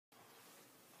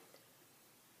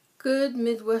Good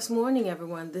Midwest morning,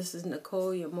 everyone. This is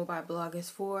Nicole. Your mobile blog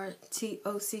is for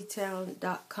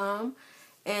toctown.com,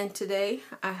 and today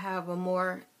I have a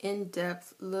more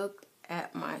in-depth look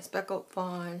at my Speckled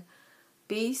Fawn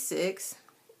B6.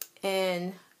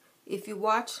 And if you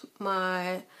watch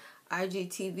my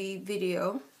IGTV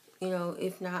video,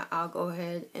 if not, I'll go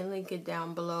ahead and link it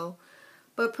down below.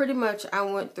 But pretty much I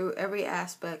went through every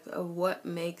aspect of what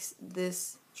makes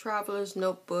this traveler's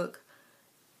notebook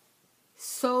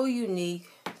so unique,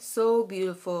 so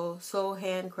beautiful, so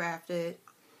handcrafted.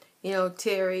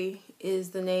 Terry is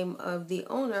the name of the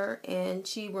owner, and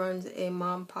she runs a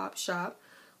mom-pop shop,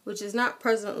 which is not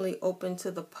presently open to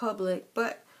the public,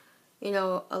 but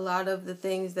a lot of the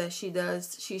things that she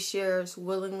does, she shares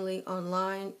willingly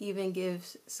online, even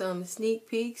gives some sneak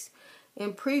peeks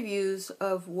and previews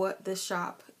of what the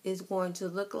shop is going to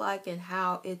look like and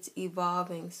how it's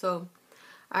evolving. So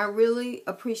I really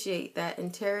appreciate that.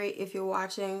 And Terry, if you're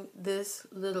watching, this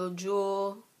little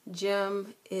jewel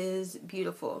gem is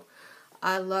beautiful.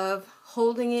 I love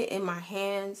holding it in my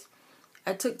hands.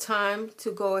 I took time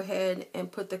to go ahead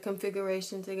and put the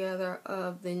configuration together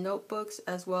of the notebooks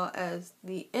as well as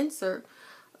the insert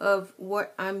of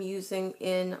what I'm using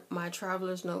in my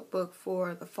traveler's notebook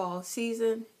for the fall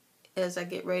season as I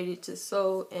get ready to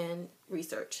sew and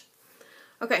research.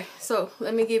 Okay, so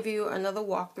let me give you another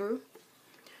walkthrough.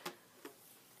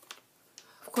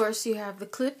 Of course, you have the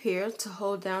clip here to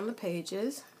hold down the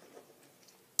pages,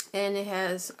 and it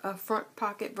has a front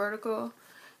pocket vertical,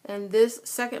 and this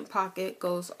second pocket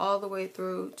goes all the way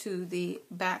through to the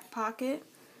back pocket.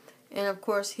 And of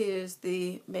course, here's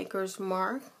the maker's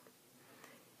mark.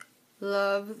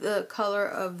 Love the color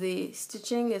of the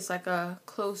stitching. It's like a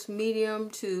close medium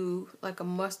to like a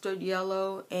mustard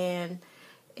yellow and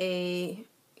a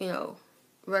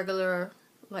regular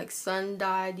like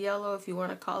sun-dyed yellow, if you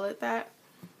want to call it that.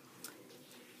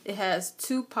 It has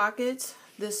two pockets.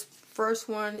 This first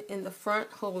one in the front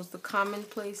holds the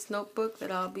commonplace notebook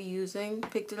that I'll be using.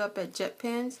 Picked it up at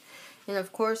JetPens. And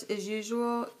of course, as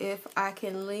usual, if I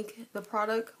can link the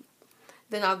product,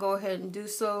 then I'll go ahead and do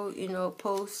so.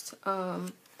 Post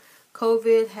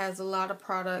COVID has a lot of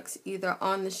products either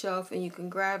on the shelf and you can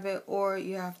grab it, or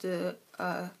you have to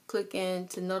click in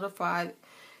to notify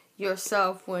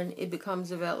yourself when it becomes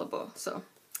available. So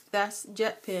that's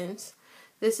JetPens.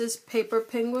 This is Paper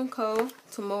Penguin Co.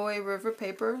 Tomoe River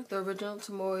paper, the original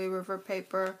Tomoe River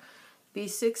paper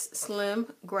B6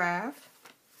 Slim Graph.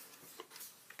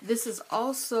 This is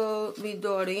also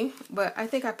Midori, but I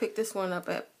think I picked this one up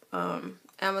at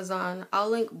Amazon. I'll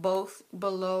link both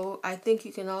below. I think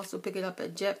you can also pick it up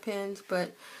at JetPens,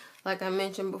 but like I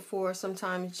mentioned before,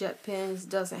 sometimes JetPens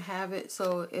doesn't have it.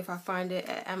 So if I find it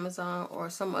at Amazon or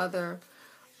some other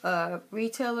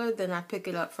retailer, then I pick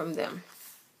it up from them.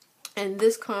 And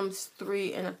this comes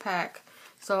 3 in a pack.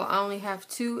 So I only have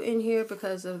 2 in here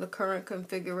because of the current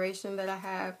configuration that I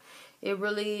have. It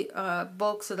really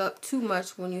bulks it up too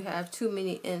much when you have too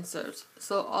many inserts.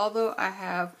 So although I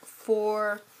have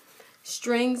 4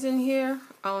 strings in here,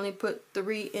 I only put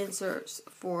 3 inserts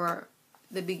for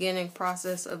the beginning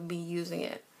process of me using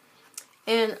it.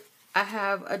 And I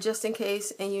have a just in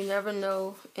case and you never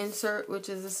know insert, which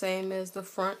is the same as the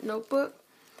front notebook.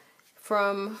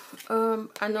 From,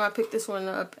 I know I picked this one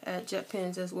up at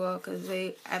JetPens as well, because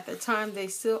at the time, they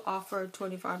still offer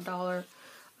 $25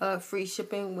 free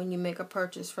shipping when you make a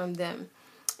purchase from them.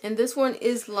 And this one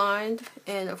is lined,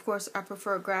 and of course, I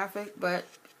prefer graphic, but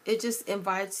it just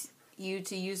invites you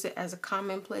to use it as a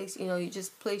commonplace. You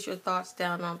just place your thoughts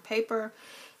down on paper,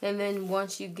 and then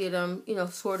once you get them,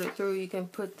 sorted through, you can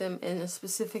put them in a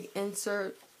specific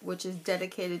insert, which is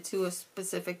dedicated to a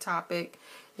specific topic,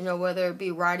 whether it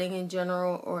be writing in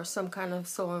general or some kind of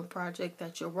sewing project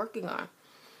that you're working on.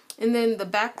 And then the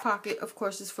back pocket, of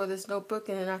course, is for this notebook,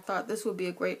 and then I thought this would be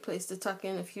a great place to tuck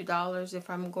in a few dollars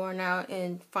if I'm going out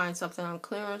and find something on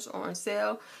clearance or on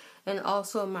sale. And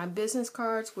also my business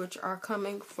cards, which are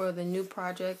coming for the new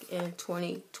project in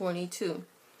 2022.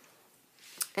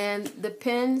 And the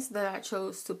pens that I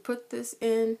chose to put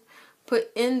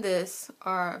in this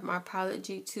are my Pilot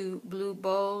G2 Blue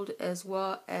Bold, as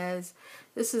well as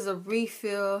this is a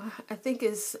refill. I think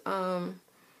it's a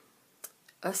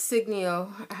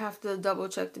Signio. I have to double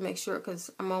check to make sure because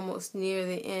I'm almost near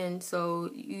the end. So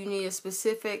you need a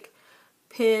specific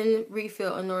pen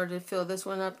refill in order to fill this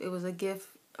one up. It was a gift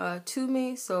to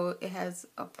me, so it has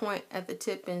a point at the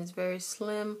tip and it's very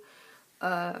slim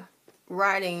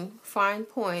writing, fine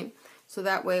point. So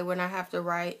that way when I have to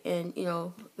write in,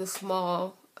 the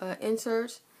small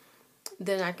inserts,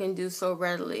 then I can do so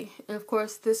readily. And of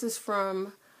course, this is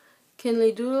from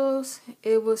Kinley Doodles.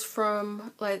 It was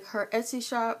from like her Etsy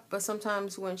shop, but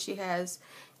sometimes when she has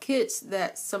kits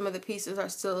that some of the pieces are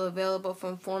still available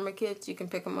from former kits, you can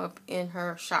pick them up in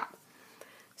her shop.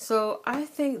 So I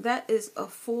think that is a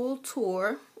full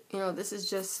tour. You know, this is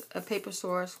just a paper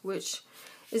source, which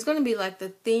is going to be like the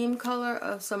theme color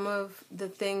of some of the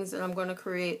things that I'm going to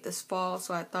create this fall.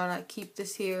 So I thought I'd keep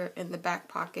this here in the back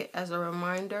pocket as a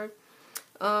reminder.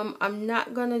 I'm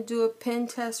not going to do a pen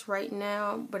test right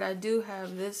now, but I do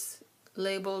have this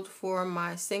labeled for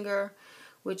my Singer,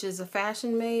 which is a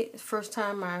Fashion Mate. First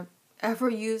time I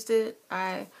ever used it.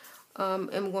 I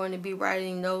am going to be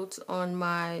writing notes on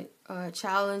my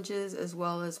challenges as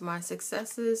well as my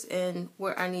successes and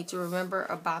what I need to remember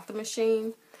about the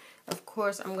machine. Of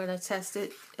course, I'm going to test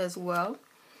it as well.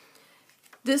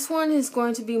 This one is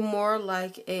going to be more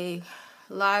like a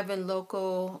live and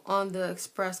local on the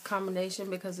express combination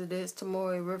because it is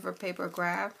Tomoe River paper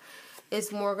graph.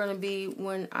 It's more going to be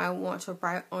when I want to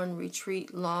write on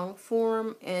retreat long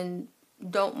form and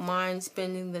don't mind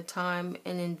spending the time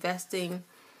and investing,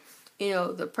 you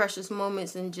know, the precious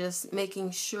moments and just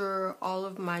making sure all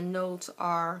of my notes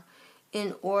are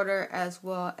in order as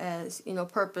well as, you know,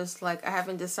 purpose. Like I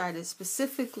haven't decided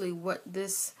specifically what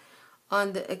this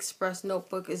on the Express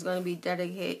notebook is going to be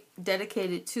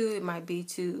dedicated to. It might be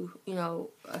to, you know,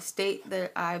 a state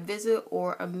that I visit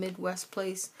or a Midwest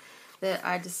place that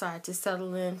I decide to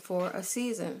settle in for a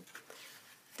season.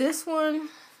 This one,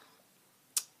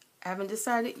 I haven't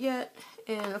decided yet.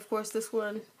 And of course this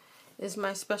one is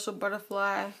my special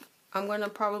butterfly. I'm going to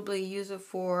probably use it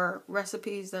for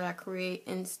recipes that I create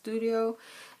in studio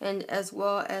and as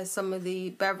well as some of the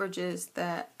beverages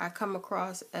that I come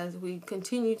across as we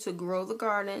continue to grow the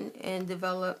garden and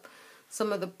develop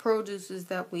some of the produces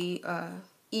that we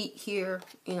eat here,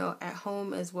 you know, at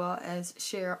home as well as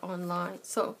share online.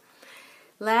 So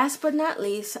last but not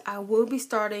least, I will be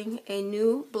starting a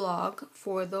new blog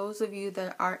for those of you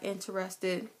that are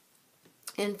interested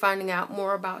in finding out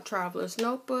more about Traveler's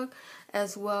Notebook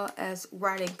as well as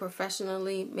writing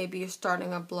professionally. Maybe you're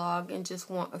starting a blog and just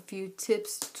want a few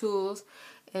tips, tools,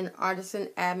 and artisan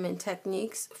admin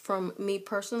techniques from me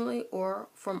personally or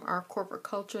from our corporate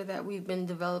culture that we've been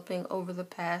developing over the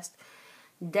past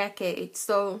decade.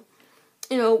 So,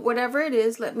 you know, whatever it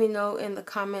is, let me know in the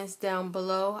comments down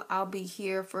below. I'll be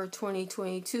here for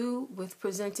 2022 with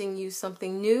presenting you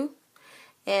something new.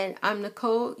 And I'm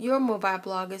Nicole. Your mobile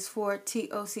blog is for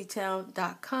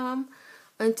toctown.com.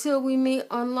 Until we meet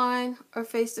online or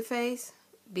face to face,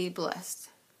 be blessed.